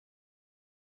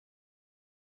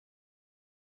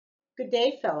Good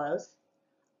day, fellows.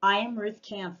 I am Ruth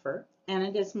Kanfer, and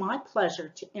it is my pleasure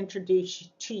to introduce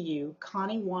to you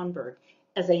Connie Wanberg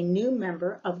as a new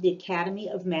member of the Academy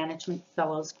of Management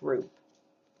Fellows Group.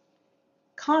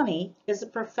 Connie is a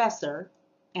professor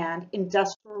and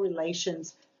industrial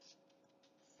relations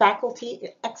faculty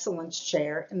excellence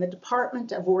chair in the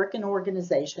Department of Work and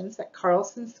Organizations at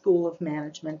Carlson School of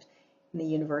Management in the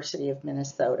University of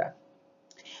Minnesota.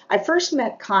 I first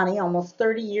met Connie almost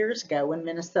 30 years ago in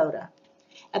Minnesota.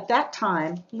 At that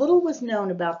time, little was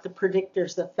known about the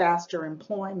predictors of faster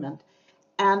employment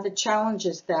and the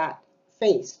challenges that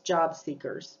face job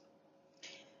seekers.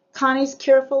 Connie's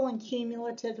careful and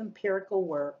cumulative empirical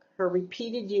work, her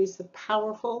repeated use of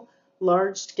powerful,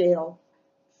 large-scale,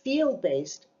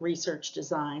 field-based research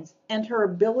designs, and her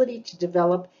ability to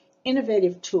develop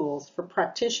innovative tools for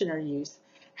practitioner use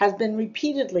has been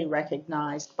repeatedly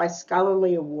recognized by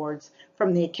scholarly awards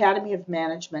from the Academy of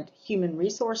Management Human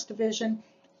Resource Division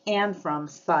and from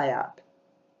SIOP.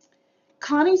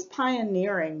 Connie's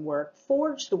pioneering work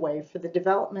forged the way for the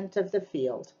development of the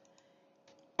field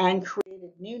and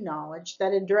created new knowledge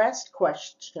that addressed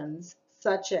questions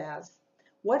such as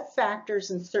what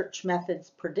factors and search methods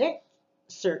predict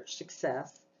search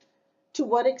success, to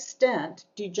what extent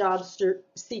do job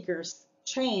seekers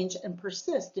change and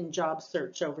persist in job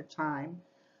search over time,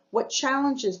 what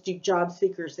challenges do job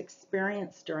seekers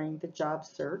experience during the job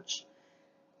search,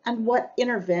 and what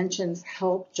interventions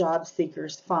help job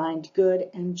seekers find good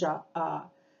and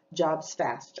jobs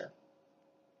faster.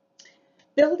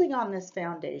 Building on this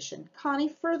foundation, Connie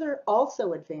further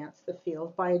also advanced the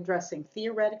field by addressing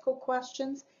theoretical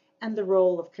questions and the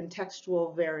role of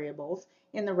contextual variables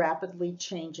in the rapidly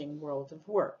changing world of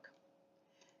work.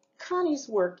 Connie's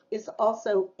work is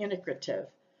also integrative,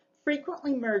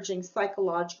 frequently merging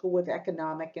psychological with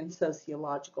economic and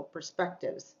sociological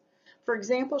perspectives. For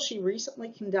example, she recently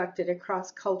conducted a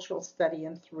cross-cultural study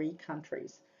in 3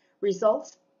 countries.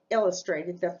 Results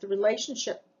illustrated that the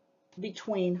relationship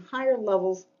between higher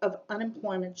levels of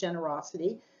unemployment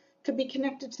generosity could be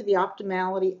connected to the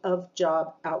optimality of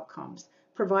job outcomes,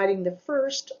 providing the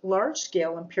first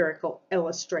large-scale empirical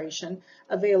illustration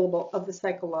available of the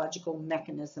psychological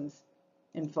mechanisms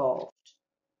involved.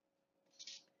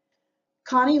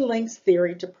 Connie links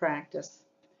theory to practice.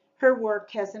 Her work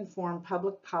has informed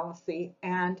public policy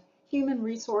and human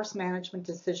resource management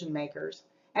decision makers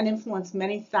and influenced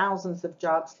many thousands of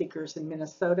job seekers in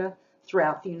Minnesota,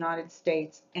 throughout the United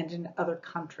States, and in other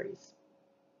countries.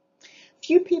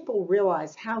 Few people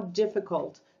realize how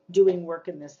difficult doing work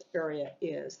in this area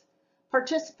is.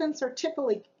 Participants are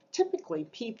typically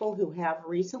people who have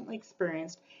recently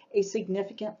experienced a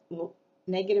significant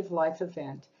negative life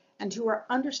event and who are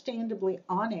understandably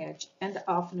on edge and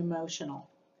often emotional.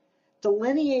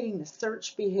 Delineating the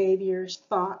search behaviors,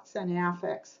 thoughts, and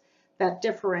affects that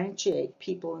differentiate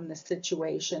people in this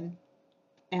situation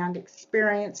and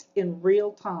experience in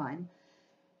real time,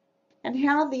 and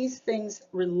how these things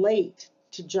relate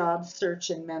to job search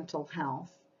and mental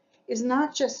health, is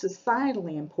not just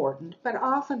societally important, but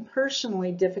often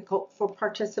personally difficult for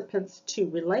participants to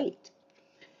relate.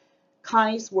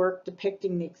 Connie's work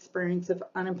depicting the experience of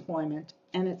unemployment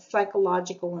and its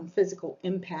psychological and physical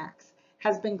impacts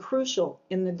has been crucial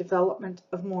in the development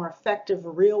of more effective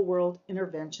real-world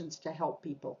interventions to help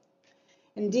people.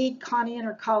 Indeed, Connie and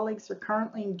her colleagues are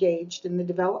currently engaged in the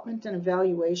development and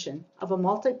evaluation of a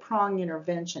multi-pronged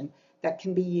intervention that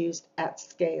can be used at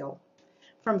scale.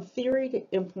 From theory to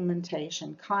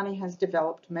implementation, Connie has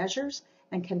developed measures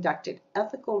and conducted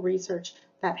ethical research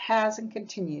that has and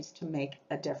continues to make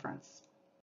a difference.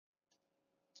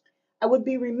 I would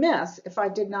be remiss if I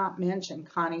did not mention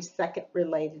Connie's second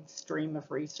related stream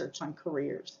of research on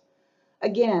careers.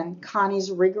 Again,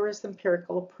 Connie's rigorous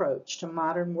empirical approach to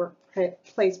modern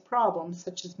workplace problems,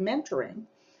 such as mentoring,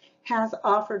 has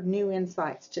offered new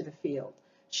insights to the field.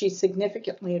 She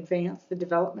significantly advanced the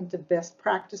development of best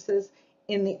practices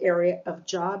in the area of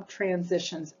job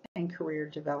transitions and career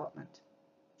development.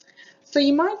 So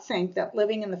you might think that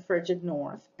living in the frigid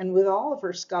north, and with all of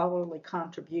her scholarly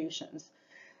contributions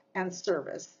and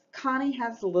service, Connie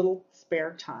has little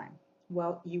spare time.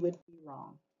 Well, you would be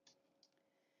wrong.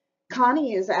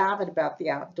 Connie is avid about the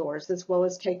outdoors as well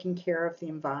as taking care of the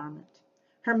environment.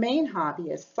 Her main hobby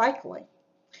is cycling.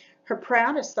 Her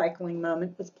proudest cycling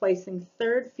moment was placing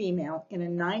 3rd female in a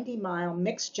 90-mile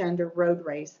mixed-gender road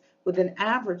race with an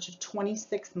average of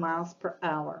 26 miles per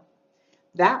hour.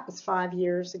 That was 5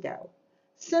 years ago.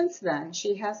 Since then,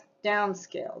 she has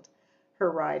downscaled her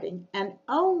riding and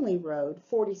only rode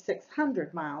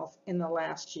 4,600 miles in the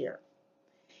last year.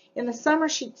 In the summer,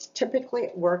 she's typically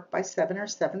at work by 7 or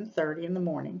 7:30 in the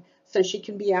morning, so she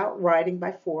can be out riding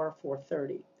by 4 or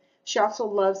 4:30. She also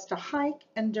loves to hike,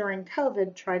 and during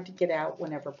COVID, tried to get out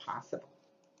whenever possible.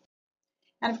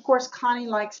 And of course, Connie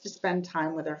likes to spend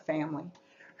time with her family.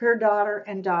 Her daughter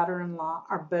and daughter-in-law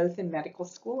are both in medical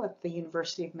school at the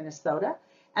University of Minnesota,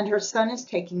 and her son is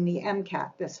taking the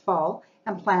MCAT this fall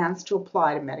and plans to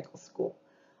apply to medical school.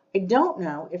 I don't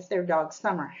know if their dog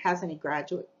Summer has any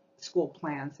graduate school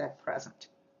plans at present.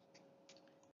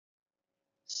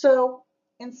 So,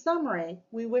 in summary,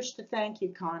 we wish to thank you,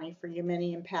 Connie, for your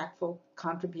many impactful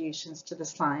contributions to the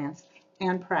science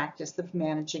and practice of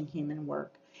managing human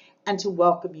work, and to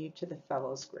welcome you to the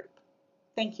Fellows Group.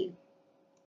 Thank you.